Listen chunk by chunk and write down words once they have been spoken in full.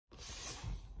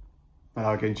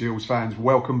Hello again, Gills fans.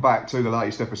 Welcome back to the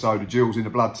latest episode of Gills in the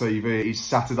Blood TV. It's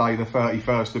Saturday the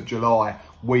 31st of July.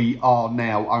 We are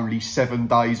now only 7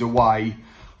 days away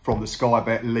from the Sky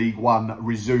Bet League One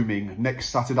resuming. Next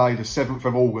Saturday, the 7th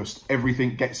of August,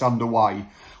 everything gets underway.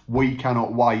 We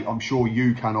cannot wait. I'm sure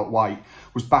you cannot wait.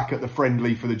 Was back at the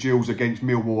friendly for the Gills against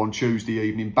Millwall on Tuesday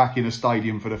evening, back in a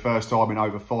stadium for the first time in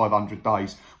over 500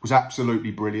 days. Was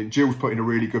absolutely brilliant. Gills put in a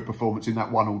really good performance in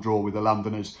that 1-1 draw with the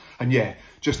Londoners. And yeah,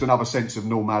 just another sense of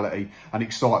normality and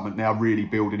excitement now really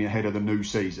building ahead of the new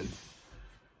season.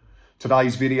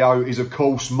 Today's video is, of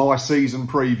course, my season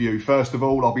preview. First of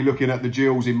all, I'll be looking at the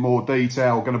Gills in more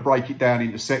detail. I'm going to break it down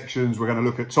into sections. We're going to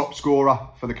look at top scorer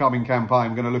for the coming campaign.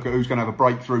 We're going to look at who's going to have a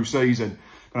breakthrough season.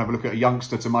 We're going to have a look at a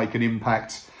youngster to make an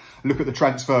impact. Look at the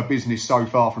transfer business so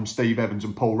far from Steve Evans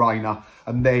and Paul Rayner.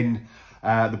 And then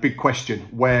the big question,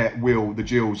 where will the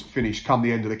Gills finish come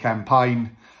the end of the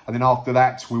campaign? And then after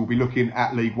that, we will be looking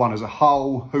at League One as a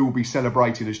whole. Who will be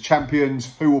celebrating as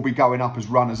champions? Who will be going up as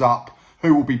runners-up?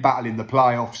 Who will be battling the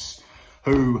playoffs?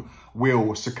 Who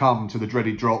will succumb to the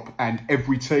dreaded drop? And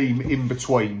every team in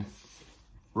between.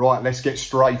 Right, let's get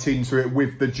straight into it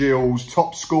with the Gills.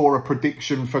 Top scorer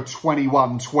prediction for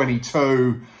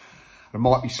 21-22. It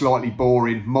might be slightly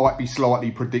boring, might be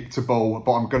slightly predictable,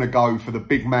 but I'm going to go for the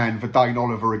big man, for Dane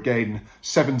Oliver again.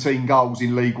 17 goals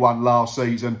in League One last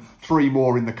season, 3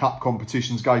 more in the cup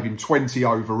competitions, gave him 20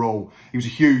 overall. He was a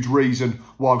huge reason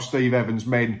while Steve Evans'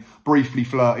 men briefly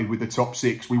flirted with the top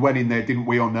 6. We went in there, didn't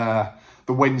we, on the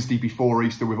Wednesday before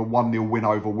Easter with a 1-0 win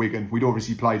over Wigan. We'd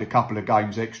obviously played a couple of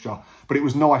games extra, but it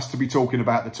was nice to be talking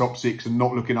about the top 6 and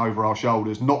not looking over our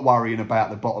shoulders, not worrying about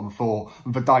the bottom 4.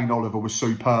 And for Dane Oliver was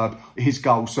superb. His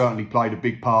goal certainly played a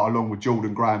big part, along with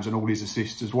Jordan Graham's and all his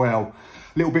assists as well.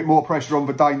 A little bit more pressure on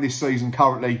Verdane this season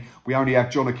currently. We only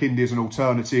have John Akindi as an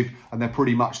alternative, and they're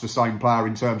pretty much the same player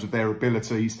in terms of their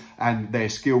abilities and their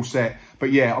skill set.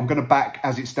 But yeah, I'm going to back,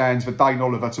 as it stands, for Dane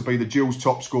Oliver to be the Gills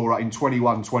top scorer in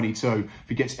 21-22. If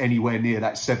he gets anywhere near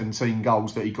that 17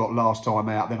 goals that he got last time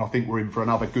out, then I think we're in for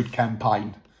another good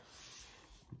campaign.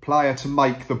 Player to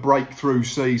make the breakthrough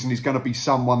season is going to be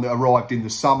someone that arrived in the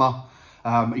summer.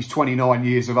 He's 29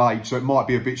 years of age, so it might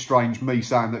be a bit strange me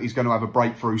saying that he's going to have a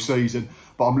breakthrough season,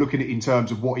 but I'm looking at it in terms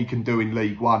of what he can do in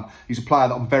League One. He's a player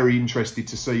that I'm very interested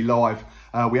to see live.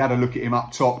 We had a look at him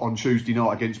up top on Tuesday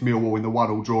night against Millwall in the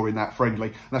 1-1 draw in that friendly,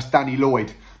 and that's Danny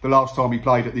Lloyd. The last time he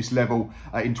played at this level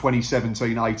in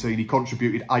 2017-18, he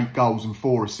contributed 8 goals and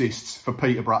 4 assists for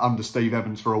Peterborough under Steve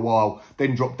Evans for a while,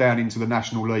 then dropped down into the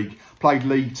National League. Played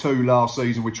League 2 last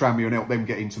season with Tranmere and helped them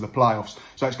get into the playoffs.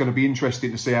 So it's going to be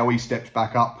interesting to see how he steps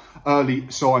back up. Early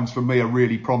signs for me are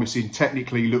really promising.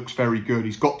 Technically, he looks very good.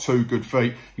 He's got 2 good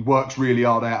feet. He works really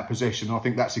hard out of possession. I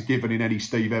think that's a given in any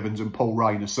Steve Evans and Paul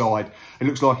Rayner side. It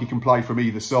looks like he can play from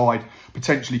either side.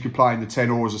 Potentially could play in the 10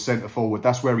 or as a centre forward.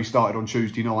 That's where he started on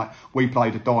Tuesday night. We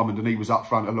played a diamond and he was up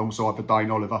front alongside for Dane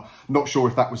Oliver. Not sure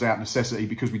if that was out of necessity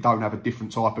because we don't have a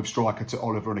different type of striker to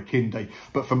Oliver and Akindi.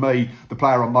 But for me, the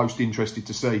player I'm most interested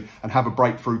to see and have a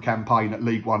breakthrough campaign at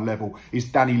League One level is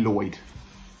Danny Lloyd.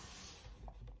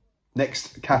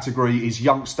 Next category is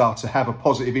youngster to have a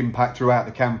positive impact throughout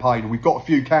the campaign. And we've got a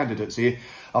few candidates here.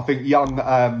 I think young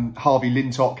Harvey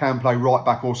Lintott can play right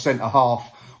back or centre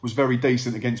half. Was very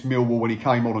decent against Millwall when he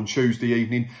came on Tuesday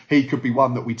evening. He could be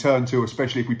one that we turn to,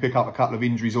 especially if we pick up a couple of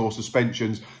injuries or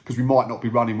suspensions, because we might not be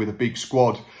running with a big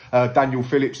squad. Daniel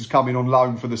Phillips has come in on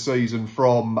loan for the season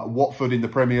from Watford in the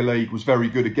Premier League. Was very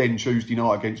good again Tuesday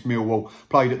night against Millwall.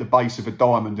 Played at the base of a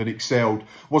diamond and excelled.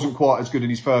 Wasn't quite as good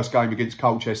in his first game against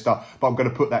Colchester, but I'm going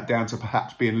to put that down to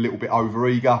perhaps being a little bit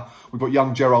over-eager. We've got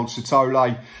young Gerald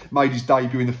Sitole. Made his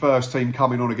debut in the first team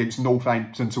coming on against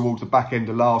Northampton towards the back end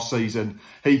of last season.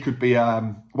 He could be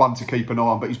one to keep an eye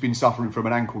on, but he's been suffering from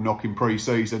an ankle knock in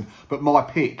pre-season. But my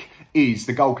pick is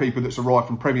the goalkeeper that's arrived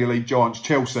from Premier League giants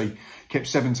Chelsea. Kept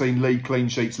 17 league clean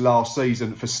sheets last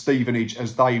season for Stevenage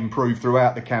as they improve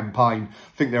throughout the campaign.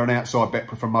 I think they're an outside bet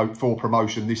for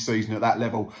promotion this season at that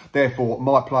level. Therefore,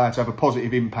 my player to have a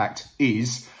positive impact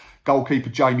is goalkeeper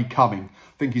Jamie Cumming.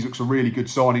 I think he looks a really good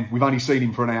signing. We've only seen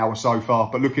him for an hour so far,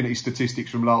 but looking at his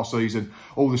statistics from last season,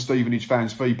 all the Stevenage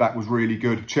fans' feedback was really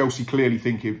good. Chelsea clearly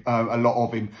think a lot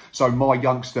of him. So my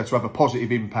youngster to have a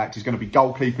positive impact is going to be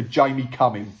goalkeeper Jamie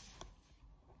Cumming.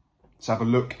 Let's have a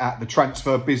look at the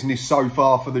transfer business so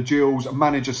far for the Gills.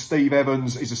 Manager Steve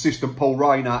Evans, his assistant Paul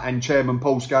Rayner and chairman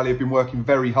Paul Scally have been working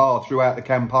very hard throughout the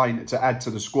campaign to add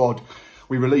to the squad.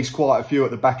 We released quite a few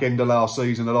at the back end of last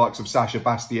season, the likes of Sacha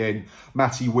Bastien,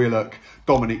 Matty Willock,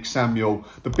 Dominic Samuel.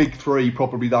 The big 3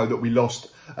 probably though that we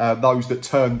lost Those that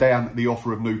turned down the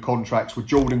offer of new contracts were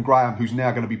Jordan Graham, who's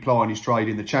now going to be plying his trade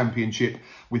in the Championship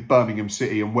with Birmingham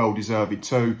City, and well-deserved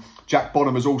too. Jack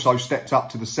Bonham has also stepped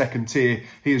up to the second tier.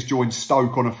 He has joined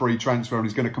Stoke on a free transfer and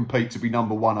is going to compete to be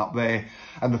 #1 up there.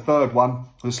 And the third one,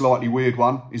 the slightly weird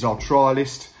one, is our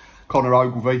trialist, Connor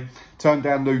Ogilvie. Turned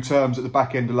down new terms at the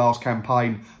back end of last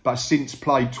campaign, but has since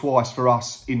played twice for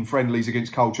us in friendlies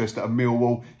against Colchester and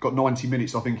Millwall. Got 90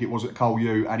 minutes, I think it was, at Col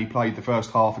U, and he played the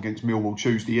first half against Millwall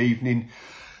Tuesday evening.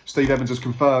 Steve Evans has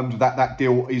confirmed that that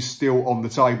deal is still on the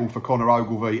table for Connor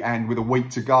Ogilvie, and with a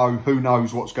week to go, who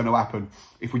knows what's going to happen.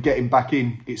 If we get him back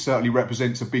in, it certainly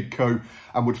represents a big coup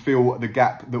and would fill the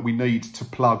gap that we need to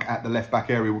plug at the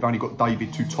left-back area. We've only got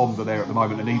David Tutonda there at the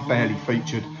moment, and he barely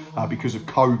featured because of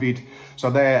COVID. So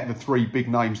they're the three big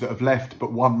names that have left,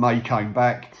 but one may came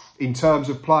back. In terms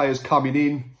of players coming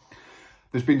in,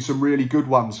 there's been some really good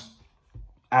ones.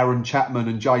 Aaron Chapman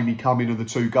and Jamie Cumming are the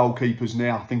two goalkeepers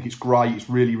now. I think it's great. It's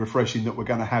really refreshing that we're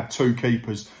going to have two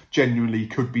keepers. Genuinely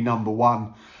could be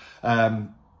 #1.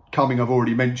 Cumming, I've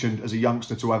already mentioned, as a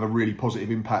youngster to have a really positive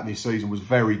impact this season, was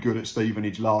very good at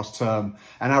Stevenage last term.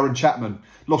 And Aaron Chapman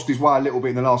lost his way a little bit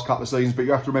in the last couple of seasons, but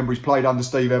you have to remember he's played under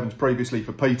Steve Evans previously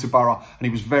for Peterborough, and he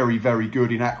was very, very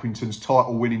good in Accrington's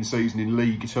title-winning season in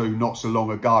League Two not so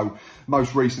long ago.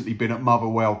 Most recently been at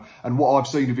Motherwell. And what I've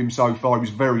seen of him so far, he was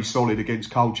very solid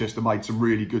against Colchester, made some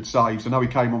really good saves. I know he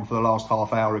came on for the last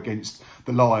half hour against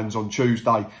the Lions on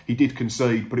Tuesday. He did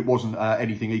concede, but it wasn't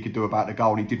anything he could do about the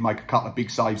goal, and he did make a couple of big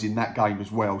saves in that game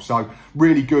as well. So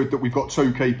really good that we've got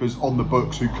two keepers on the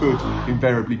books who could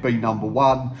invariably be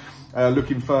 #1.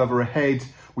 Looking further ahead,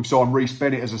 we've signed Reece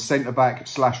Bennett as a centre-back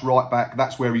 / right-back.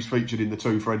 That's where he's featured in the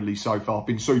two friendlies so far.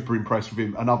 Been super impressed with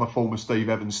him. Another former Steve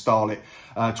Evans starlet.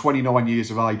 29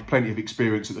 years of age, plenty of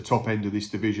experience at the top end of this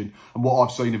division. And what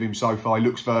I've seen of him so far, he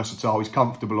looks versatile. He's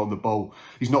comfortable on the ball.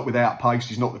 He's not without pace.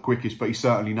 He's not the quickest, but he's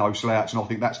certainly no slouch. And I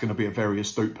think that's going to be a very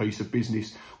astute piece of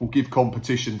business. We'll give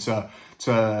competition to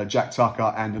Jack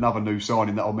Tucker, and another new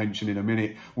signing that I'll mention in a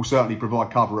minute will certainly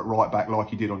provide cover at right-back like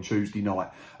he did on Tuesday night.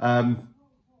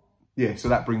 Yeah, so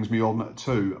that brings me on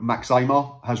to Max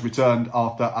Amar has returned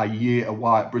after a year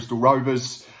away at Bristol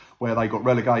Rovers, where they got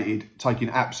relegated, taking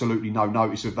absolutely no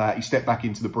notice of that. He stepped back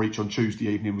into the breach on Tuesday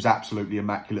evening, was absolutely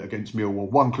immaculate against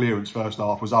Millwall. One clearance first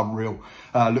half was unreal.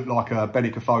 Looked like a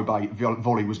Benicophobe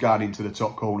volley was going into the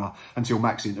top corner until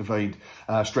Max intervened,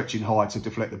 stretching high to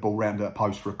deflect the ball round that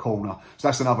post for a corner. So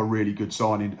that's another really good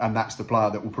signing, and that's the player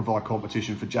that will provide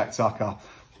competition for Jack Tucker,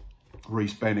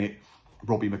 Reece Bennett.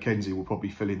 Robbie McKenzie will probably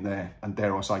fill in there, and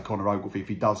dare I say Connor Ogilvie if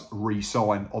he does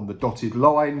re-sign on the dotted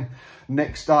line.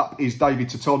 Next up is David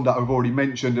Tutonda, I've already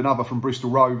mentioned, another from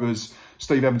Bristol Rovers.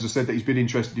 Steve Evans has said that he's been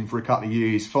interested in him for a couple of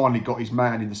years. Finally got his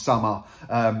man in the summer.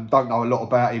 Don't know a lot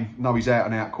about him. Know he's out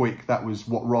and out quick. That was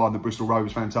what Ryan, the Bristol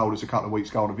Rovers fan, told us a couple of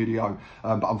weeks ago on a video.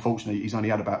 But unfortunately, he's only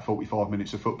had about 45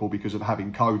 minutes of football because of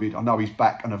having COVID. I know he's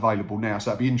back and available now.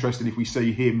 So it'd be interesting if we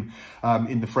see him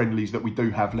in the friendlies that we do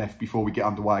have left before we get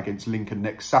underway against Lincoln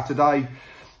next Saturday.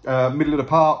 Middle of the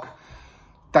park.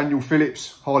 Daniel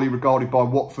Phillips, highly regarded by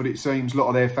Watford, it seems. A lot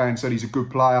of their fans said he's a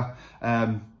good player.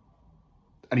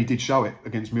 And he did show it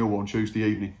against Millwall on Tuesday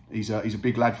evening. He's a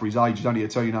big lad for his age. He's only a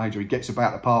teenager. He gets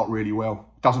about the park really well.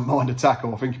 Doesn't mind a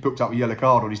tackle. I think he picked up a yellow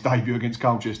card on his debut against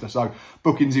Colchester. So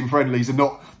bookings in friendlies are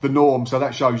not the norm. So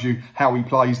that shows you how he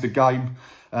plays the game.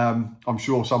 I'm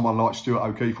sure someone like Stuart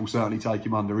O'Keefe will certainly take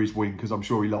him under his wing, because I'm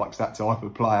sure he likes that type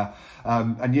of player.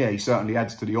 And yeah, he certainly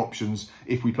adds to the options.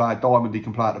 If we play a diamond, he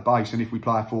can play at the base. And if we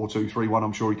play a 4-2-3-1,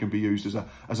 I'm sure he can be used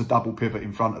as a double pivot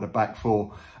in front of the back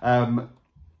four.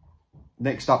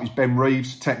 Next up is Ben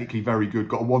Reeves, technically very good.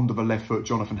 Got a wand of a left foot.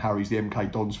 Jonathan Harries, the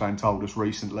MK Dons fan, told us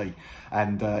recently.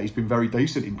 And he's been very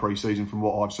decent in pre-season from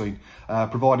what I've seen.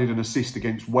 Provided an assist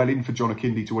against Welling for John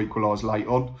Akindi to equalise late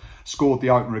on. Scored the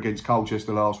opener against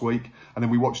Colchester last week. And then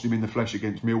we watched him in the flesh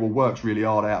against Millwall. Works really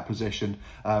hard out of possession.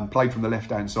 Played from the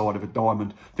left-hand side of a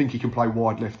diamond. Think he can play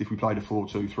wide left if we played a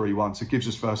 4-2-3-1. So it gives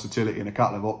us versatility and a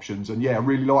couple of options. And yeah, I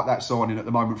really like that signing at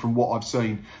the moment from what I've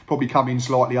seen. Probably come in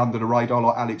slightly under the radar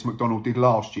like Alex McDonald did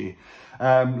last year.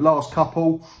 Last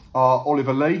couple are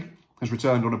Oliver Lee. Has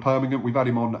returned on a permanent. We've had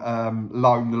him on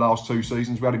loan the last two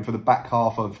seasons. We had him for the back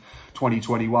half of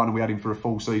 2021 and we had him for a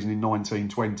full season in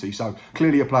 1920. So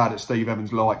clearly a player that Steve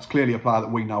Evans likes, clearly a player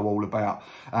that we know all about.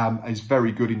 Is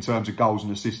very good in terms of goals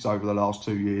and assists over the last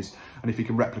 2 years. And if he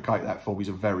can replicate that form, he's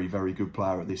a very, very good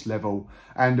player at this level.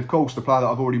 And of course, the player that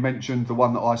I've already mentioned, the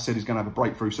one that I said is going to have a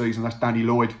breakthrough season, that's Danny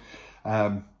Lloyd.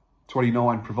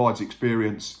 29, provides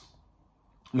experience.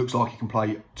 Looks like he can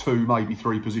play 2, maybe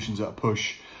 3 positions at a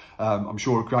push. I'm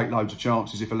sure he'll create loads of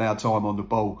chances if allowed time on the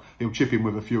ball. He'll chip in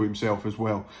with a few himself as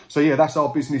well. So yeah, that's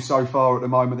our business so far at the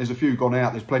moment. There's a few gone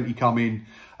out, there's plenty come in.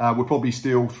 We're probably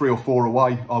still 3 or 4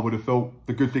 away, I would have thought.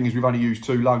 The good thing is we've only used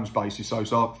 2 loan spaces so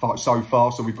far,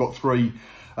 so we've got 3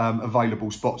 available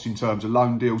spots in terms of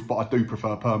loan deals, but I do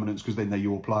prefer permanents because then they're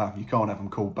your player. You can't have them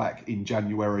called back in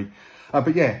January.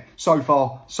 But yeah, so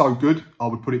far, so good, I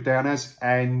would put it down as,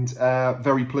 and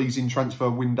very pleasing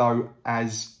transfer window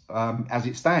as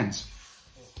it stands.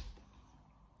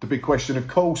 The big question, of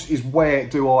course, is where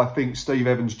do I think Steve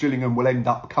Evans Gillingham will end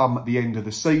up come at the end of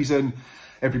the season?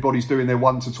 Everybody's doing their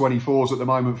 1 to 24s at the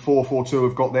moment. 442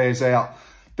 have got theirs out.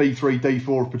 D3,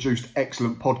 D4 have produced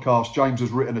excellent podcasts. James has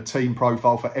written a team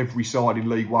profile for every side in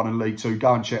League 1 and League 2.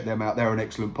 Go and check them out. They're an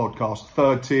excellent podcast.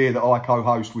 Third Tier that I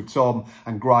co-host with Tom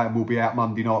and Graham will be out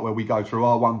Monday night where we go through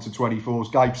our 1 to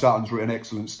 24s. Gabe Sutton's written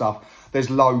excellent stuff. There's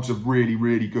loads of really,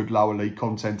 really good lower league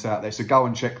content out there. So go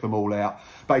and check them all out.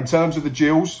 But in terms of the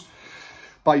Gills,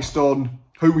 based on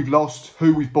who we've lost,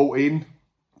 who we've bought in,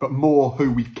 but more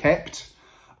who we've kept,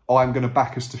 I'm going to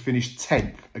back us to finish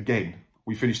 10th again.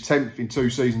 We finished 10th in 2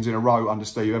 seasons in a row under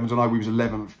Steve Evans. I know we was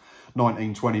 11th,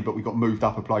 19-20, but we got moved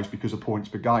up a place because of points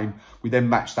per game. We then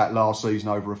matched that last season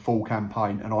over a full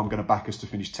campaign, and I'm going to back us to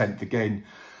finish 10th again.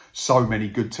 So many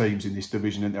good teams in this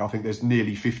division, isn't there? I think there's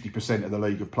nearly 50% of the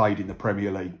league have played in the Premier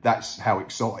League. That's how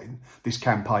exciting this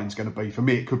campaign's going to be. For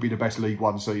me, it could be the best League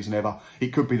 1 season ever. It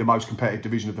could be the most competitive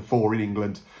division of the 4 in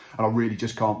England. And I really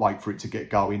just can't wait for it to get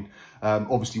going.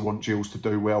 Obviously want Gills to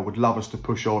do well. Would love us to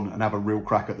push on and have a real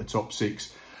crack at the top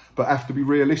 6. But have to be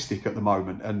realistic at the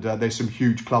moment. And there's some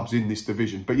huge clubs in this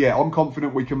division. But yeah, I'm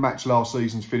confident we can match last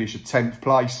season's finish at 10th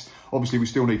place. Obviously, we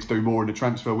still need to do more in the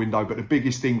transfer window. But the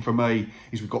biggest thing for me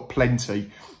is we've got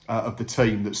plenty of the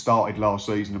team that started last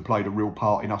season and played a real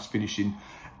part in us finishing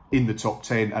in the top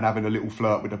 10 and having a little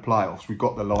flirt with the playoffs. We've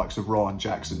got the likes of Ryan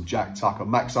Jackson, Jack Tucker,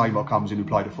 Max Amar comes in, who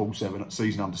played a full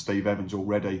season under Steve Evans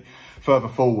already. Further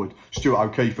forward, Stuart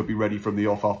O'Keefe will be ready from the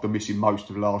off after missing most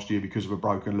of last year because of a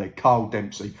broken leg. Carl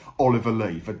Dempsey, Oliver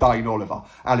Lee, Verdane Oliver,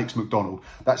 Alex McDonald.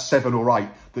 That's 7 or 8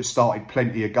 that started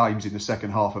plenty of games in the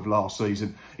second half of last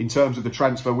season. In terms of the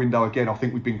transfer window, again, I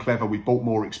think we've been clever. We've bought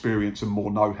more experience and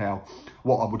more know-how.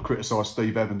 What I would criticise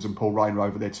Steve Evans and Paul Rayner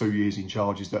over their 2 years in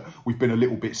charge is that we've been a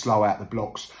little bit slow out the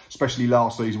blocks, especially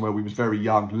last season where we was very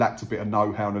young, lacked a bit of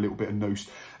know-how and a little bit of nous,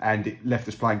 and it left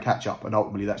us playing catch-up, and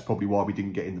ultimately that's probably why we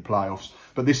didn't get in the playoffs.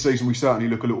 But this season we certainly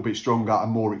look a little bit stronger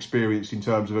and more experienced in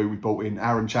terms of who we brought in.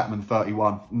 Aaron Chapman,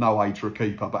 31, no age for a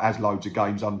keeper, but has loads of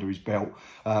games under his belt.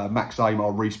 Max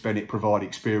Amar, Reece Bennett provide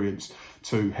experience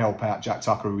to help out Jack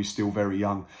Tucker, who is still very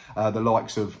young. The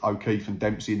likes of O'Keefe and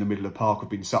Dempsey in the middle of the park have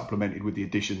been supplemented with the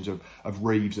additions of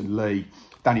Reeves and Lee.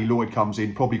 Danny Lloyd comes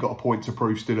in, probably got a point to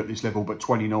prove still at this level, but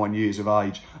 29 years of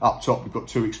age. Up top, we've got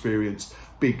 2 experienced,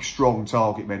 big, strong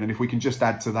target men. And if we can just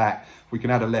add to that, if we can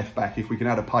add a left back, if we can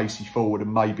add a pacey forward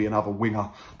and maybe another winger,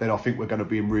 then I think we're going to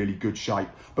be in really good shape.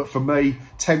 But for me,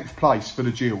 10th place for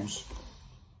the Gills.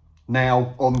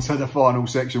 Now on to the final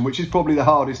section, which is probably the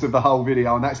hardest of the whole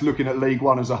video, and that's looking at League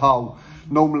 1 as a whole.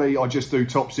 Normally I just do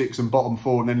top 6 and bottom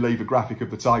 4 and then leave a graphic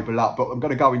of the table up, but I'm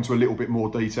going to go into a little bit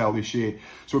more detail this year.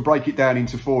 So we'll break it down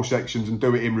into 4 sections and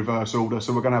do it in reverse order.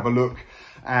 So we're going to have a look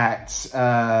at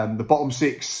the bottom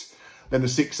 6, then the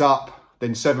 6 up,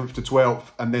 then 7th to 12th,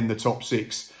 and then the top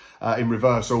 6 in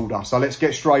reverse order. So let's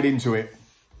get straight into it.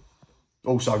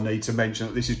 Also need to mention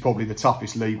that this is probably the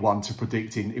toughest League 1 to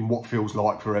predict in what feels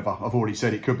like forever. I've already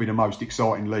said it could be the most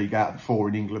exciting league out of the 4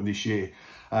 in England this year.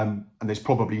 And there's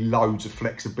probably loads of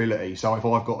flexibility. So if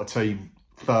I've got a team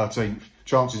 13th,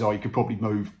 chances are you could probably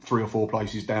move 3 or 4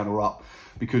 places down or up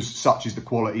because such is the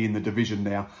quality in the division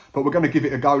now. But we're going to give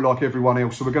it a go like everyone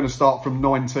else. So we're going to start from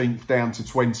 19th down to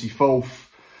 24th.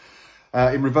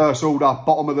 In reverse order,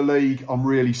 bottom of the league, I'm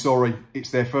really sorry.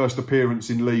 It's their first appearance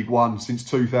in League 1 since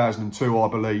 2002, I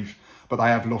believe. But they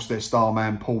have lost their star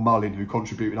man, Paul Mullin, who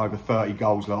contributed over 30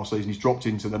 goals last season. He's dropped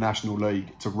into the National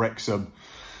League to Wrexham.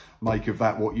 Make of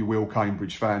that what you will,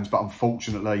 Cambridge fans. But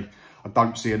unfortunately, I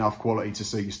don't see enough quality to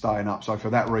see you staying up. So for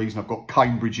that reason, I've got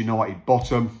Cambridge United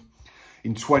bottom.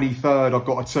 In 23rd, I've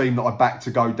got a team that I back to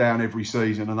go down every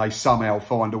season and they somehow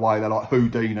find a way. They're like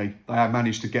Houdini. They have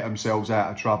managed to get themselves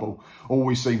out of trouble.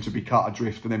 Always seem to be cut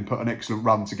adrift and then put an excellent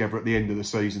run together at the end of the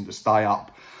season to stay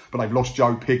up. But they've lost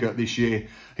Joe Piggott this year.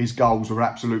 His goals were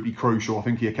absolutely crucial. I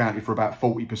think he accounted for about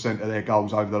 40% of their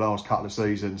goals over the last couple of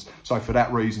seasons. So for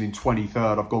that reason, in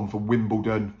 23rd, I've gone for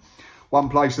Wimbledon. One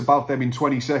place above them in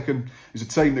 22nd is a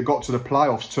team that got to the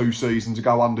playoffs 2 seasons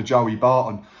ago under Joey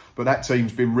Barton. But that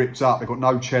team's been ripped up. They've got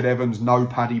no Ched Evans, no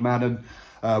Paddy Mannon.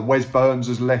 Wes Burns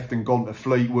has left and gone to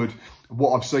Fleetwood.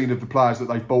 What I've seen of the players that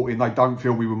they've brought in, they don't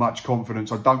fill me with much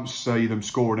confidence. I don't see them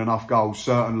scoring enough goals,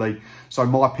 certainly. So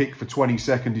my pick for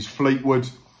 22nd is Fleetwood.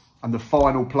 And the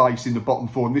final place in the bottom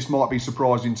four, and this might be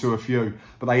surprising to a few,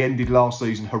 but they ended last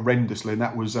season horrendously. And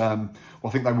that was, well, I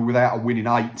think they were without a win in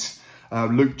 8.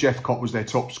 Luke Jeffcott was their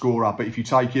top scorer, but if you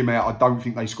take him out, I don't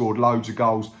think they scored loads of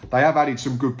goals. They have added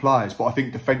some good players, but I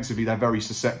think defensively they're very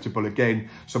susceptible again.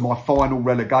 So my final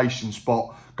relegation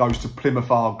spot goes to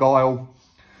Plymouth Argyle.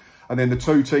 And then the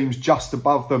 2 teams just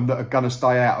above them that are going to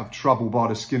stay out of trouble by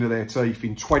the skin of their teeth.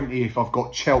 In 20th, I've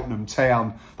got Cheltenham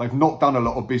Town. They've not done a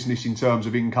lot of business in terms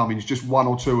of incomings. Just 1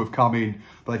 or 2 have come in.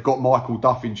 But they've got Michael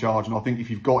Duff in charge. And I think if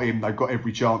you've got him, they've got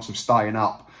every chance of staying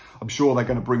up. I'm sure they're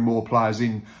going to bring more players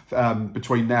in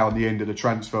between now and the end of the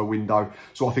transfer window.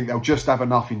 So I think they'll just have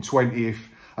enough in 20th.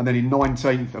 And then in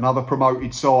 19th, another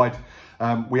promoted side.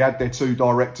 We had their 2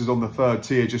 directors on the 3rd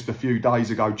tier just a few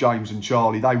days ago, James and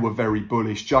Charlie. They were very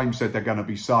bullish. James said they're going to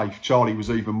be safe. Charlie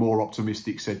was even more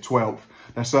optimistic, said 12th.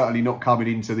 They're certainly not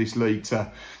coming into this league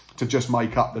to just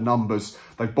make up the numbers.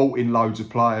 They've brought in loads of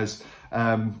players.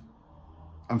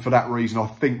 And for that reason, I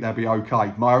think they'll be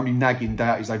okay. My only nagging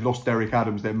doubt is they've lost Derek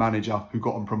Adams, their manager, who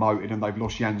got them promoted, and they've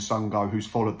lost Jan Sungo, who's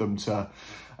followed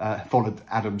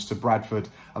Adams to Bradford,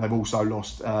 and they've also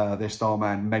lost their star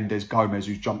man Mendes Gomez,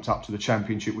 who's jumped up to the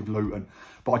Championship with Luton.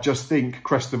 But I just think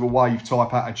crest of a wave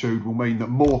type attitude will mean that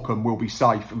Morecambe will be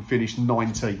safe and finish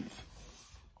 19th.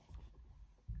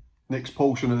 Next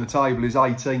portion of the table is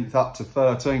 18th up to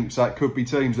 13th, so it could be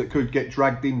teams that could get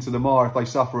dragged into the mire if they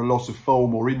suffer a loss of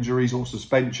form or injuries or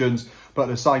suspensions. But at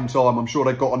the same time, I'm sure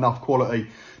they've got enough quality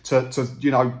to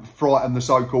you know, frighten the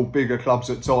so-called bigger clubs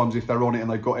at times if they're on it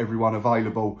and they've got everyone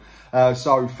available.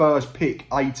 So first pick,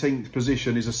 18th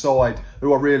position, is a side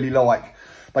who I really like.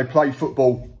 They play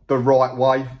football the right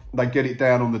way. They get it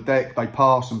down on the deck. They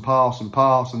pass and pass and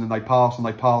pass, and then they pass and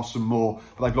they pass some more.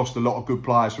 But they've lost a lot of good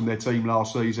players from their team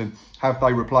last season. Have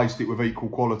they replaced it with equal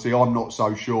quality? I'm not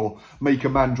so sure. Mika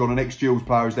Mandron, an ex-Gills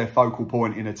player, is their focal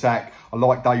point in attack. I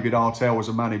like David Artell as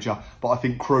a manager, but I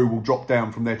think Crewe will drop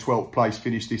down from their 12th place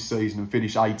finish this season and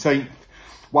finish 18th.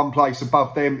 1 place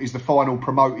above them is the final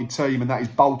promoted team, and that is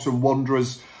Bolton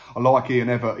Wanderers. I like Ian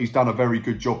Evatt. He's done a very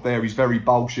good job there. He's very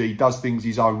bolshy. He does things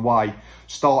his own way.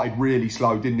 Started really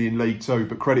slow, didn't he, in League 2?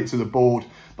 But credit to the board,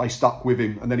 they stuck with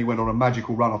him. And then he went on a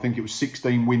magical run. I think it was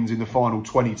 16 wins in the final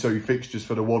 22 fixtures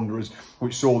for the Wanderers,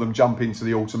 which saw them jump into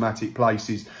the automatic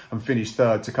places and finish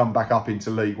 3rd to come back up into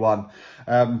League 1.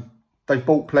 They've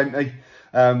bought plenty.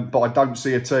 But I don't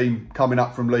see a team coming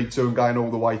up from League 2 and going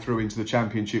all the way through into the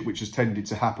Championship, which has tended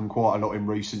to happen quite a lot in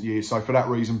recent years. So for that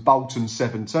reason, Bolton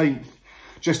 17th.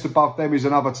 Just above them is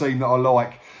another team that I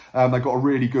like. They've got a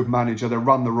really good manager. They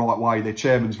run the right way. Their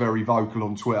chairman's very vocal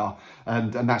on Twitter.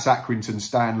 And that's Accrington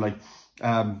Stanley.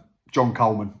 John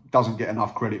Coleman doesn't get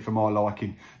enough credit for my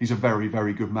liking. He's a very,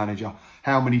 very good manager.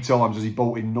 How many times has he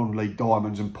brought in non-league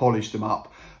diamonds and polished them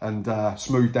up and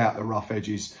smoothed out the rough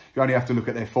edges? You only have to look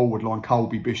at their forward line,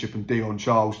 Colby Bishop and Dion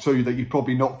Charles, 2 that you'd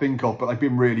probably not think of, but they've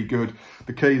been really good.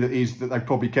 The key is that they've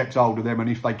probably kept hold of them, and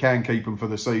if they can keep them for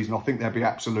the season, I think they'll be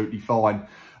absolutely fine.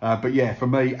 But yeah, for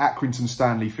me, Accrington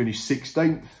Stanley finished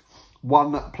 16th.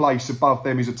 1 place above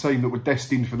them is a team that were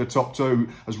destined for the top 2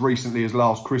 as recently as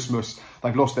last Christmas.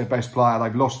 They've lost their best player,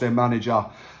 they've lost their manager,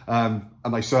 and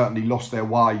they certainly lost their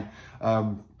way,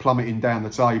 plummeting down the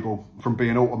table from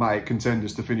being automatic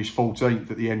contenders to finish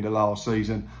 14th at the end of last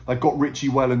season. They've got Richie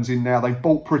Wellens in now. They've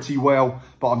bought pretty well,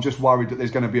 but I'm just worried that there's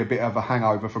going to be a bit of a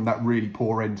hangover from that really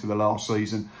poor end to the last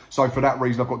season. So for that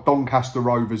reason, I've got Doncaster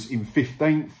Rovers in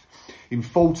 15th. In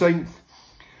 14th,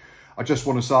 I just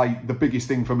want to say the biggest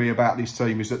thing for me about this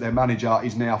team is that their manager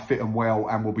is now fit and well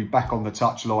and will be back on the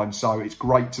touchline. So it's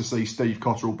great to see Steve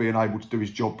Cotterill being able to do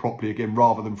his job properly again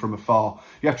rather than from afar.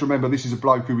 You have to remember, this is a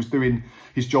bloke who was doing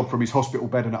his job from his hospital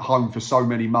bed and at home for so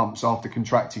many months after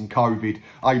contracting COVID,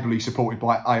 ably supported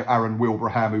by Aaron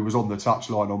Wilbraham, who was on the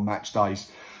touchline on match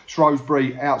days.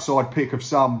 Shrewsbury, outside pick of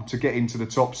some to get into the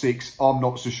top 6. I'm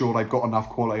not so sure they've got enough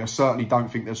quality. I certainly don't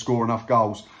think they'll score enough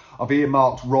goals. I've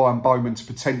earmarked Ryan Bowman to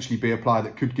potentially be a player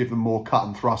that could give them more cut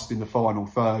and thrust in the final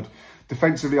third.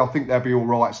 Defensively, I think they'll be all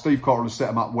right. Steve Cotterill has set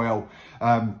them up well.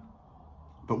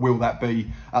 But will that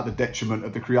be at the detriment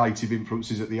of the creative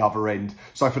influences at the other end?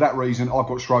 So for that reason, I've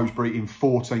got Shrewsbury in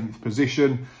 14th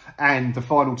position. And the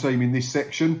final team in this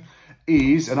section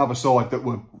is another side that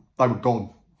they were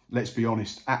gone. Let's be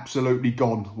honest, absolutely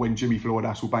gone when Jimmy Floyd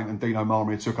Hasselbank and Dino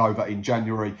Marmia took over in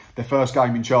January. Their first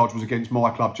game in charge was against my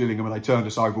club, Gillingham, and they turned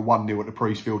us over 1-0 at the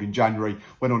Priestfield in January.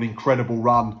 Went on an incredible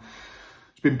run.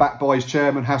 been backed by his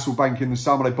chairman, Hasselbank, in the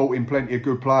summer. They brought in plenty of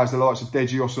good players, the likes of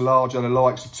Deji Osalaja, the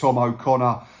likes of Tom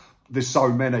O'Connor. There's so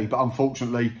many, but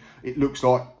unfortunately, it looks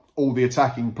like all the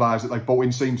attacking players that they brought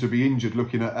in seem to be injured.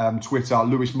 Looking at Twitter,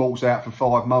 Lewis Malt's out for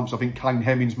 5 months. I think Kane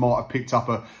Hemmings might have picked up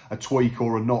a tweak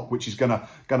or a knock, which is gonna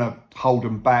hold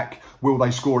them back. Will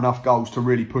they score enough goals to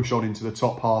really push on into the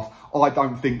top half? I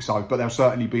don't think so, but they'll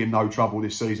certainly be in no trouble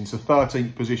this season. So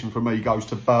 13th position for me goes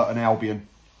to Burton Albion.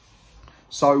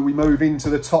 So we move into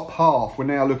the top half. We're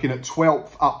now looking at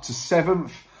 12th up to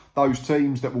 7th. Those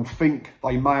teams that will think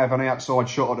they may have an outside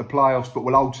shot at the playoffs, but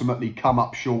will ultimately come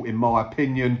up short, in my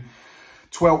opinion.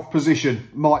 12th position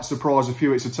might surprise a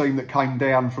few. It's a team that came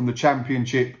down from the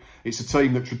Championship. It's a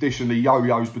team that traditionally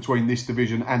yo-yos between this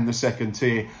division and the second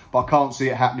tier, but I can't see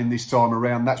it happening this time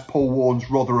around. That's Paul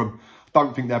Warren's Rotherham.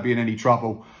 Don't think they'll be in any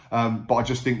trouble, but I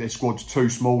just think their squad's too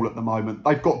small at the moment.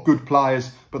 They've got good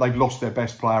players, but they've lost their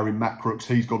best player in Matt Crooks.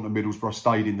 He's gone to Middlesbrough,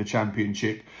 stayed in the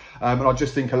Championship. And I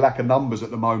just think a lack of numbers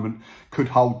at the moment could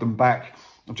hold them back.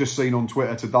 I've just seen on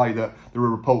Twitter today that there are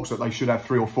reports that they should have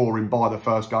 3 or 4 in by the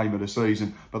first game of the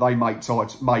season, but they may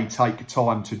take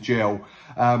time to gel.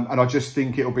 And I just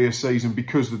think it'll be a season,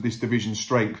 because of this division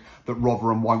strength, that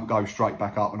Rotherham won't go straight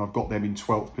back up, and I've got them in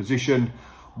 12th position.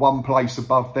 1 place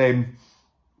above them,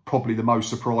 probably the most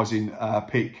surprising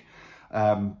pick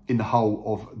in the whole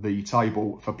of the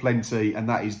table for plenty, and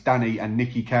that is Danny and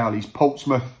Nicky Cowley's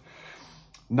Portsmouth.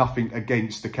 Nothing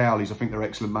against the Cowleys. I think they're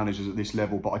excellent managers at this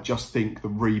level, but I just think the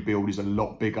rebuild is a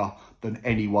lot bigger than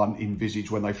anyone envisaged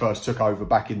when they first took over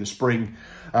back in the spring.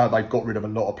 They've got rid of a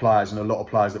lot of players, and a lot of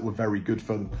players that were very good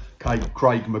for them.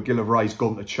 Craig McGillivray's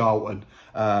gone to Charlton.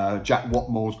 Jack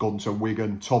Watmore's gone to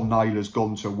Wigan. Tom Naylor's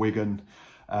gone to Wigan.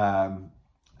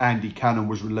 Andy Cannon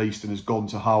was released and has gone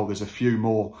to Hull. There's a few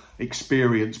more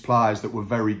experienced players that were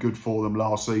very good for them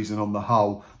last season on the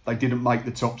whole. They didn't make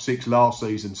the top 6 last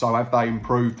season, so have they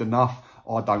improved enough?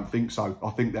 I don't think so. I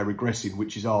think they're regressing,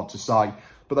 which is hard to say.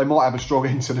 But they might have a strong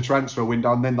end to the transfer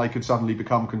window, and then they could suddenly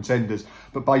become contenders.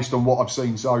 But based on what I've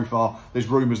seen so far, there's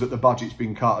rumours that the budget's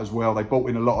been cut as well. They brought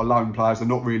in a lot of loan players. They're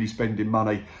not really spending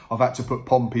money. I've had to put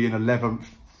Pompey in 11th.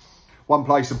 1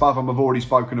 place above them I've already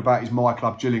spoken about is my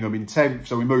club, Gillingham, in 10th.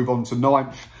 So we move on to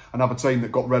 9th. Another team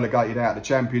that got relegated out of the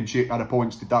Championship, had a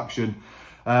points deduction.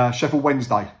 Sheffield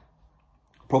Wednesday,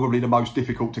 probably the most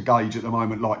difficult to gauge at the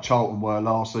moment, like Charlton were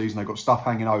last season. They've got stuff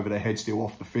hanging over their head still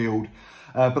off the field.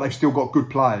 But they've still got good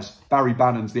players. Barry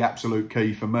Bannon's the absolute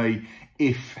key for me.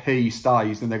 If he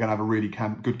stays, then they're going to have a really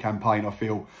good campaign, I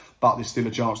feel. But there's still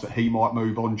a chance that he might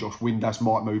move on. Josh Windass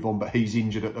might move on, but he's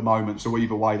injured at the moment. So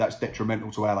either way, that's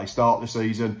detrimental to how they start the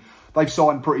season. They've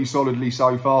signed pretty solidly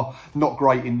so far. Not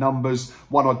great in numbers.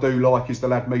 One I do like is the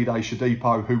lad Mide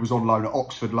Shadipo, who was on loan at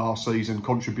Oxford last season,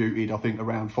 contributed, I think,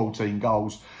 around 14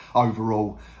 goals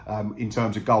overall in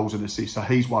terms of goals and assists. So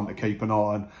he's one to keep an eye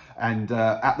on. And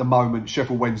at the moment,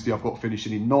 Sheffield Wednesday I've got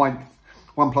finishing in 9th.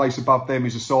 1 place above them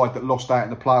is a side that lost out in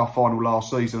the playoff final last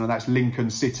season, and that's Lincoln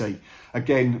City.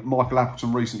 Again, Michael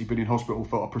Appleton recently been in hospital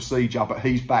for a procedure, but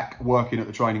he's back working at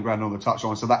the training ground on the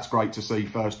touchline, so that's great to see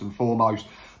first and foremost.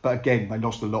 But again, they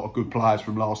lost a lot of good players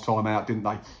from last time out, didn't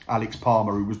they? Alex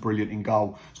Palmer, who was brilliant in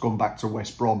goal, has gone back to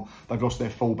West Brom. They've lost their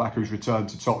fullback, who's returned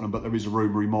to Tottenham, but there is a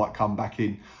rumour he might come back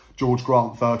in. George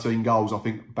Grant, 13 goals, I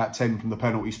think about 10 from the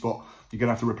penalty spot. You're going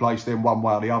to have to replace them one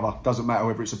way or the other. Doesn't matter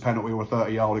whether it's a penalty or a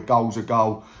 30-yarder. Goal's a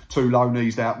goal. 2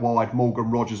 loanees out wide. Morgan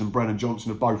Rogers and Brennan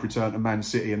Johnson have both returned to Man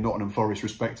City and Nottingham Forest,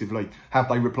 respectively. Have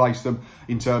they replaced them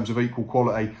in terms of equal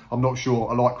quality? I'm not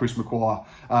sure. I like Chris Maguire.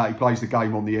 He plays the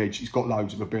game on the edge. He's got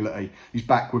loads of ability. He's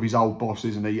back with his old boss,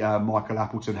 isn't he? Michael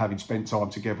Appleton, having spent time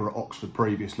together at Oxford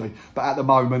previously. But at the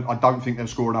moment, I don't think they'll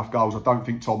score enough goals. I don't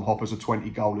think Tom Hopper's a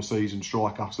 20-goal-a-season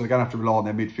striker. So they're going to have to rely on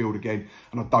their midfield again.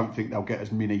 And I don't think they'll get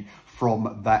as many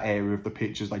from that area of the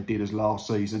pitch as they did as last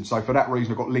season. So for that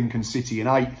reason, I've got Lincoln City in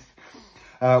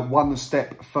 8th. 1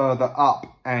 step further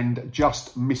up and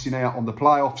just missing out on the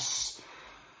playoffs.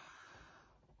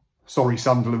 Sorry,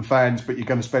 Sunderland fans, but you're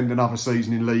going to spend another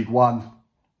season in League One.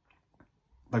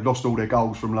 They've lost all their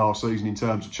goals from last season in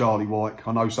terms of Charlie Wyke.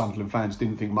 I know Sunderland fans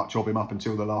didn't think much of him up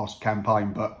until the last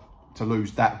campaign, but to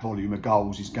lose that volume of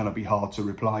goals is going to be hard to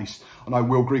replace. I know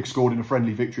Will Grigg scored in a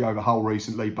friendly victory over Hull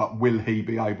recently, but will he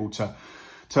be able to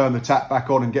turn the tap back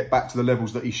on and get back to the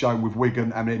levels that he's shown with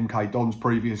Wigan and MK Dons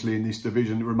previously in this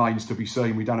division? It remains to be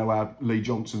seen. We don't know how Lee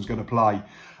Johnson's going to play.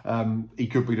 He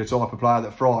could be the type of player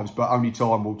that thrives, but only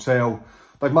time will tell.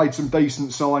 They've made some decent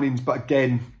signings, but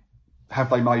again, have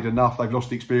they made enough? They've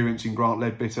lost experience in Grant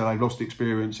Ledbetter. They've lost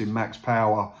experience in Max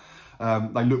Power.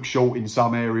 They look short in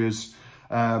some areas,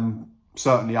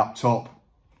 certainly up top.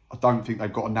 I don't think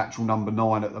they've got a natural number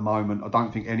 9 at the moment. I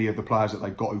don't think any of the players that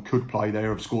they've got who could play there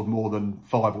have scored more than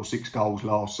 5 or 6 goals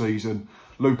last season.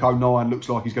 Luke O'Nien looks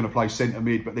like he's going to play centre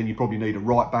mid, but then you probably need a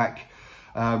right back.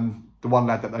 The one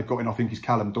lad that they've got in, I think, is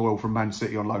Callum Doyle from Man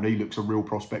City on loan. He looks a real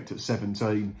prospect at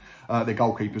 17. Their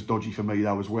goalkeeper's dodgy for me,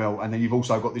 though, as well. And then you've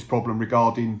also got this problem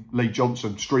regarding Lee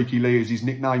Johnson. Streaky Lee is his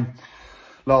nickname.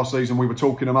 Last season, we were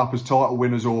talking them up as title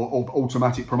winners or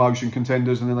automatic promotion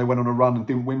contenders, and then they went on a run and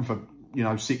didn't win for,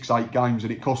 6-8 games,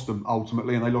 and it cost them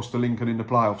ultimately, and they lost to Lincoln in the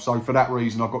playoffs. So for that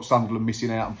reason, I've got Sunderland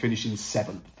missing out and finishing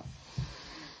 7th.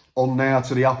 On now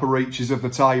to the upper reaches of the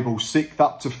table, 6th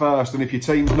up to 1st, and if your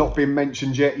team's not been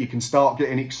mentioned yet, you can start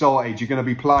getting excited. You're going to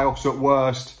be playoffs at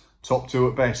worst, top 2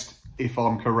 at best, if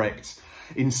I'm correct.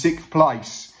 In 6th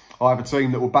place, I have a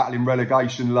team that were battling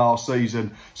relegation last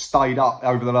season, stayed up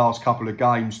over the last couple of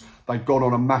games. They've gone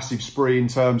on a massive spree in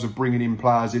terms of bringing in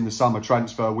players in the summer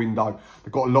transfer window.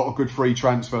 They've got a lot of good free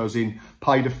transfers in,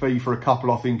 paid a fee for a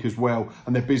couple, I think, as well.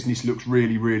 And their business looks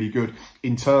really, really good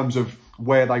in terms of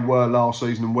where they were last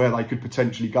season and where they could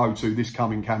potentially go to this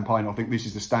coming campaign. I think this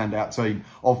is the standout team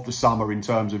of the summer in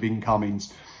terms of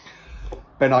incomings.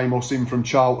 Ben Amos in from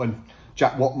Charlton,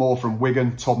 Jack Watmore from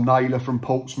Wigan, Tom Naylor from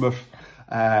Portsmouth,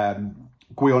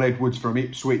 Gwion Edwards from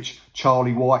Ipswich,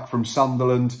 Charlie White from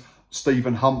Sunderland,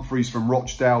 Stephen Humphreys from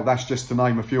Rochdale. That's just to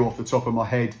name a few off the top of my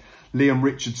head. Liam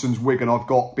Richardson's Wigan I've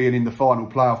got being in the final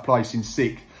playoff place in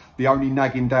 6th. The only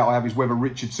nagging doubt I have is whether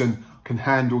Richardson can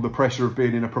handle the pressure of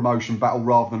being in a promotion battle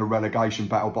rather than a relegation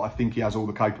battle, but I think he has all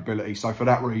the capability. So for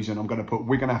that reason, I'm going to put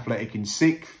Wigan Athletic in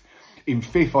 6th. In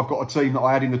 5th, I've got a team that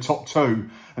I had in the top 2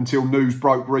 until news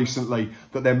broke recently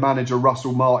that their manager,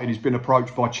 Russell Martin, has been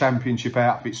approached by Championship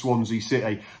outfit Swansea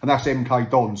City, and that's MK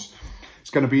Dons. It's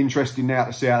going to be interesting now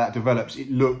to see how that develops. It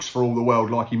looks for all the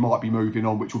world like he might be moving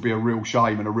on, which will be a real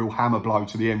shame and a real hammer blow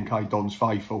to the MK Dons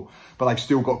faithful. But they've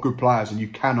still got good players, and you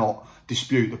cannot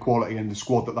dispute the quality and the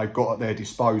squad that they've got at their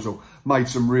disposal. Made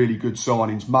some really good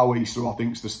signings. Mo Issa, I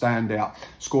think, is the standout.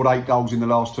 Scored 8 goals in the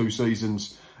last 2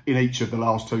 seasons, in each of the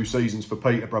last 2 seasons for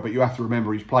Peterborough. But you have to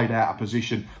remember he's played out of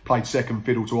position, played second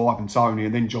fiddle to Ivan Toney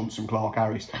and then Johnson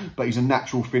Clark-Harris. But he's a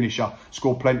natural finisher,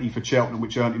 scored plenty for Cheltenham,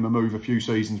 which earned him a move a few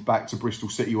seasons back to Bristol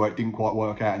City where it didn't quite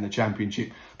work out in the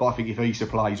Championship. But I think if Issa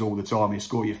plays all the time, he'll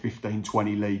score you 15,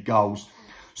 20 league goals.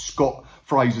 Scott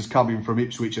Fraser's coming from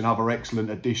Ipswich, another excellent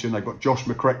addition. They've got Josh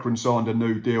McCracken signed a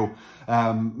new deal.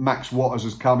 Max Waters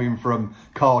has come in from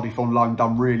Cardiff on loan,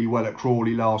 done really well at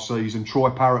Crawley last season. Troy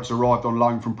Parrott's arrived on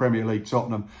loan from Premier League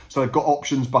Tottenham. So they've got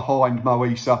options behind Mo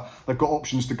Issa. They've got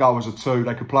options to go as a 2.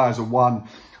 They could play as a 1.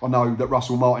 I know that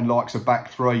Russell Martin likes a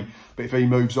back 3, but if he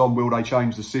moves on, will they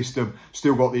change the system?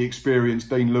 Still got the experience,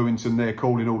 Dean Lewington there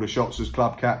calling all the shots as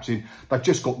club captain. They've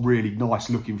just got really nice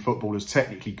looking footballers,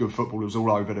 technically good footballers all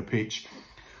over the pitch.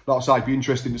 Like I say, it'd be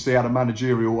interesting to see how the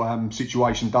managerial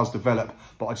situation does develop,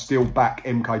 but I'd still back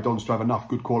MK Dons to have enough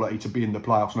good quality to be in the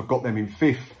playoffs, and I've got them in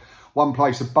 5th. One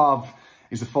place above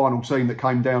is the final team that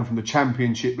came down from the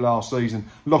Championship last season.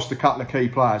 Lost a couple of key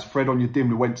players. Fred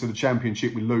Onyedinma went to the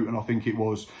Championship with Luton, I think it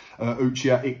was.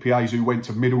 Uchia Ikpeazu went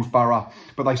to Middlesbrough,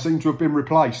 but they seem to have been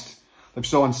replaced. They've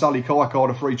signed Sully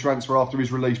Kaikard, a free transfer after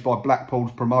his release by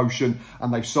Blackpool's promotion,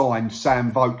 and they've signed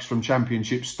Sam Vokes from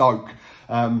Championship Stoke.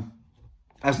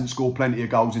 Hasn't scored plenty of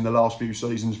goals in the last few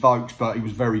seasons, Vokes, but he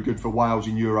was very good for Wales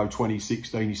in Euro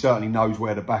 2016. He certainly knows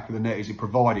where the back of the net is. He'd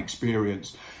provide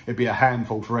experience. It'd be a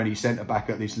handful for any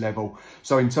centre-back at this level.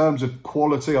 So in terms of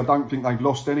quality, I don't think they've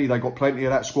lost any. They've got plenty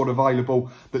of that squad available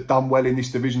that done well in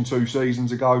this Division 2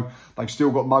 seasons ago. They've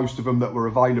still got most of them that were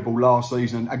available last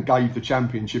season and gave the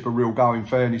Championship a real go, in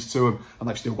fairness to them. And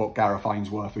they've still got Gareth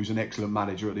Ainsworth, who's an excellent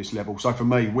manager at this level. So for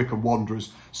me, Wycombe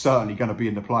Wanderers certainly going to be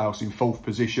in the playoffs in 4th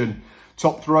position.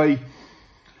 Top 3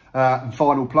 and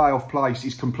final playoff place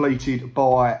is completed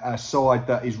by a side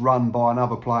that is run by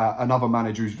another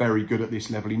manager who's very good at this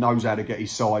level. He knows how to get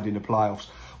his side in the playoffs.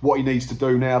 What he needs to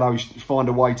do now, though, is find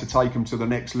a way to take them to the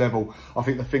next level. I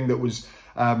think the thing that was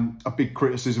a big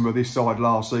criticism of this side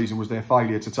last season was their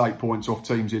failure to take points off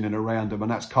teams in and around them, and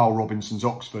that's Carl Robinson's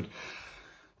Oxford.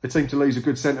 They seem to lose a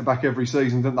good centre-back every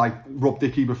season, don't they? Rob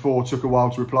Dickey before took a while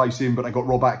to replace him, but they got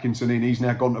Rob Atkinson in. He's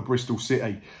now gone to Bristol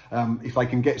City. If they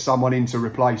can get someone in to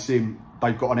replace him,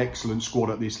 they've got an excellent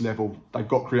squad at this level. They've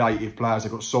got creative players.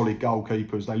 They've got solid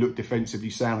goalkeepers. They look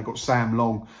defensively sound. They've got Sam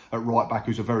Long at right-back,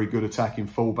 who's a very good attacking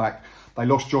full-back. They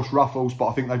lost Josh Ruffles, but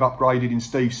I think they've upgraded in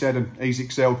Steve Seddon. He's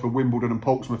excelled for Wimbledon and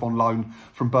Portsmouth on loan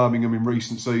from Birmingham in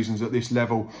recent seasons at this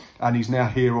level. And he's now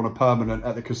here on a permanent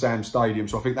at the Kassam Stadium.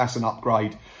 So I think that's an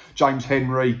upgrade. James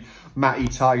Henry, Matty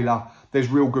Taylor, there's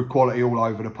real good quality all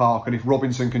over the park. And if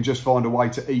Robinson can just find a way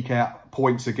to eke out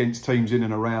points against teams in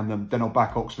and around them, then I'll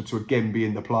back Oxford to again be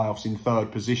in the playoffs in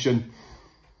 3rd position.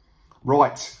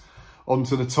 Right, on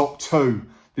to the top 2,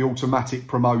 the automatic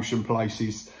promotion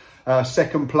places.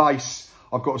 2nd place,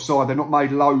 I've got to say, they've not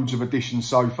made loads of additions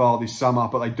so far this summer,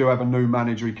 but they do have a new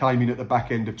manager. He came in at the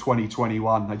back end of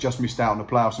 2021. They just missed out on the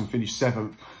playoffs and finished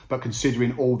 7th. But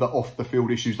considering all the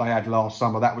off-the-field issues they had last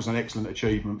summer, that was an excellent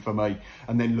achievement for me.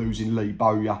 And then losing Lee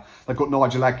Bowyer. They've got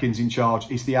Nigel Adkins in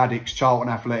charge. It's the Addicts, Charlton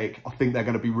Athletic. I think they're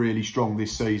going to be really strong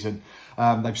this season.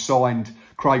 They've signed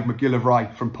Craig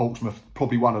McGillivray from Portsmouth,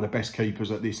 probably one of the best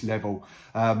keepers at this level.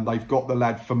 They've got the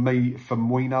lad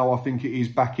Firmino, I think it is,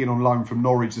 back in on loan from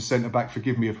Norwich, the centre-back.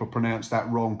 Forgive me if I pronounced that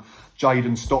wrong.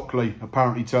 Jaden Stockley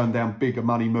apparently turned down bigger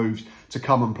money moves to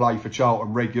come and play for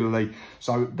Charlton regularly.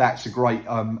 So that's a great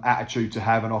attitude to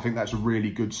have, and I think that's a really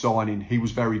good signing. He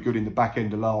was very good in the back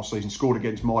end of last season, scored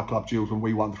against my club, Gills, when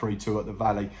we won 3-2 at the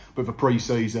Valley. But for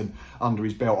pre-season, under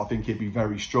his belt, I think he'd be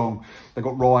very strong. They've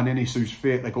got Ryan Ennis, who's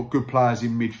fit. They've got good players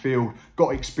in midfield,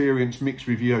 got experience mixed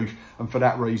with youth, and for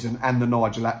that reason, and the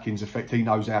Nigel Adkins effect, he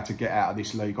knows how to get out of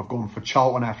this league. I've gone for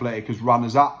Charlton Athletic as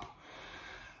runners-up,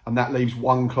 and that leaves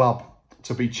one club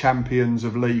to be champions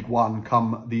of League One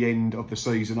come the end of the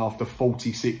season after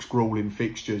 46 gruelling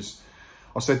fixtures.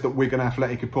 I said that Wigan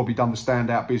Athletic had probably done the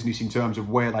standout business in terms of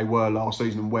where they were last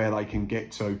season and where they can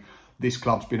get to. This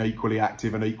club's been equally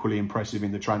active and equally impressive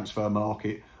in the transfer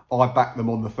market. I backed them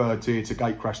on the 3rd tier to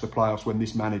gate crash the playoffs when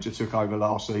this manager took over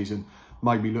last season.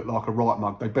 Made me look like a right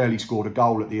mug. They barely scored a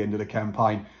goal at the end of the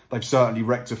campaign. They've certainly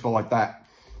rectified that.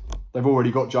 They've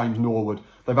already got James Norwood.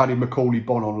 They've added Macaulay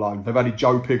Bonne on loan. They've added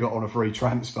Joe Pigott on a free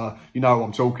transfer. You know what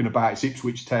I'm talking about. It's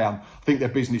Ipswich Town. I think their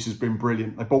business has been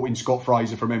brilliant. They brought in Scott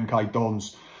Fraser from MK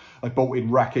Dons. They brought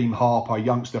in Raheem Harper, a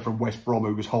youngster from West Brom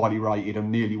who was highly rated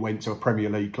and nearly went to a Premier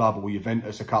League club or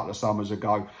Juventus a couple of summers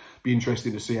ago. Be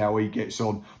interesting to see how he gets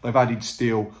on. They've added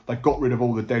Steele. They've got rid of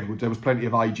all the deadwood. There was plenty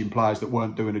of ageing players that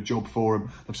weren't doing a job for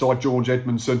them. They've signed George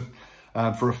Edmondson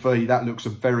for a fee. That looks a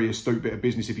very astute bit of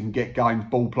business if you can get games,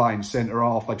 ball playing, centre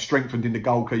half. They've strengthened in the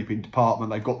goalkeeping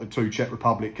department. They've got the 2 Czech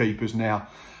Republic keepers now.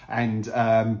 And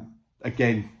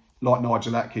again, like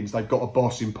Nigel Adkins, they've got a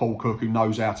boss in Paul Cook who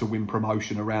knows how to win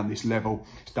promotion around this level.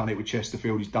 He's done it with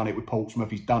Chesterfield, he's done it with Portsmouth,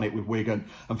 he's done it with Wigan.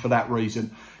 And for that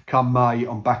reason, come May,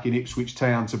 I'm backing Ipswich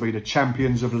Town to be the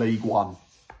champions of League One.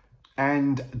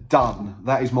 And done.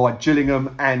 That is my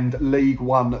Gillingham and League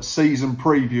One season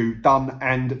preview, done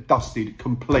and dusted,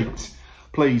 complete.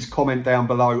 Please comment down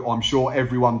below. I'm sure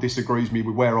everyone disagrees with me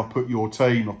with where I've put your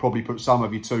team. I've probably put some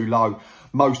of you too low.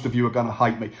 Most of you are going to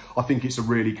hate me. I think it's a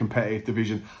really competitive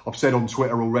division. I've said on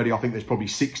Twitter already, I think there's probably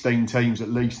 16 teams at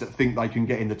least that think they can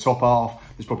get in the top half.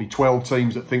 There's probably 12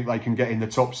 teams that think they can get in the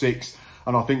top 6.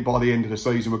 And I think by the end of the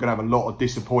season, we're going to have a lot of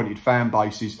disappointed fan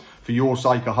bases. For your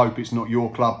sake, I hope it's not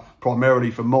your club. Primarily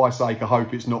for my sake, I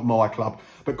hope it's not my club.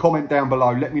 But comment down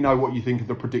below. Let me know what you think of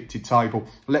the predicted table.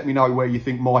 Let me know where you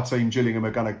think my team, Gillingham,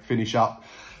 are going to finish up.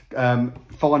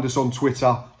 Find us on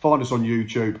Twitter, find us on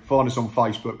YouTube, find us on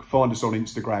Facebook, find us on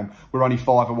Instagram. We're only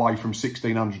 5 away from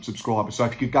 1,600 subscribers. So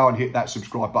if you could go and hit that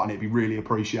subscribe button, it'd be really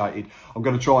appreciated. I'm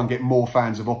going to try and get more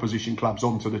fans of opposition clubs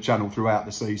onto the channel throughout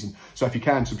the season. So if you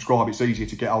can subscribe, it's easier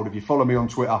to get hold of you. Follow me on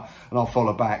Twitter and I'll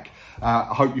follow back.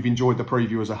 I hope you've enjoyed the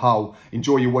preview as a whole.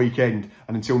 Enjoy your weekend.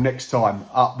 And until next time,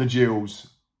 up the Gills.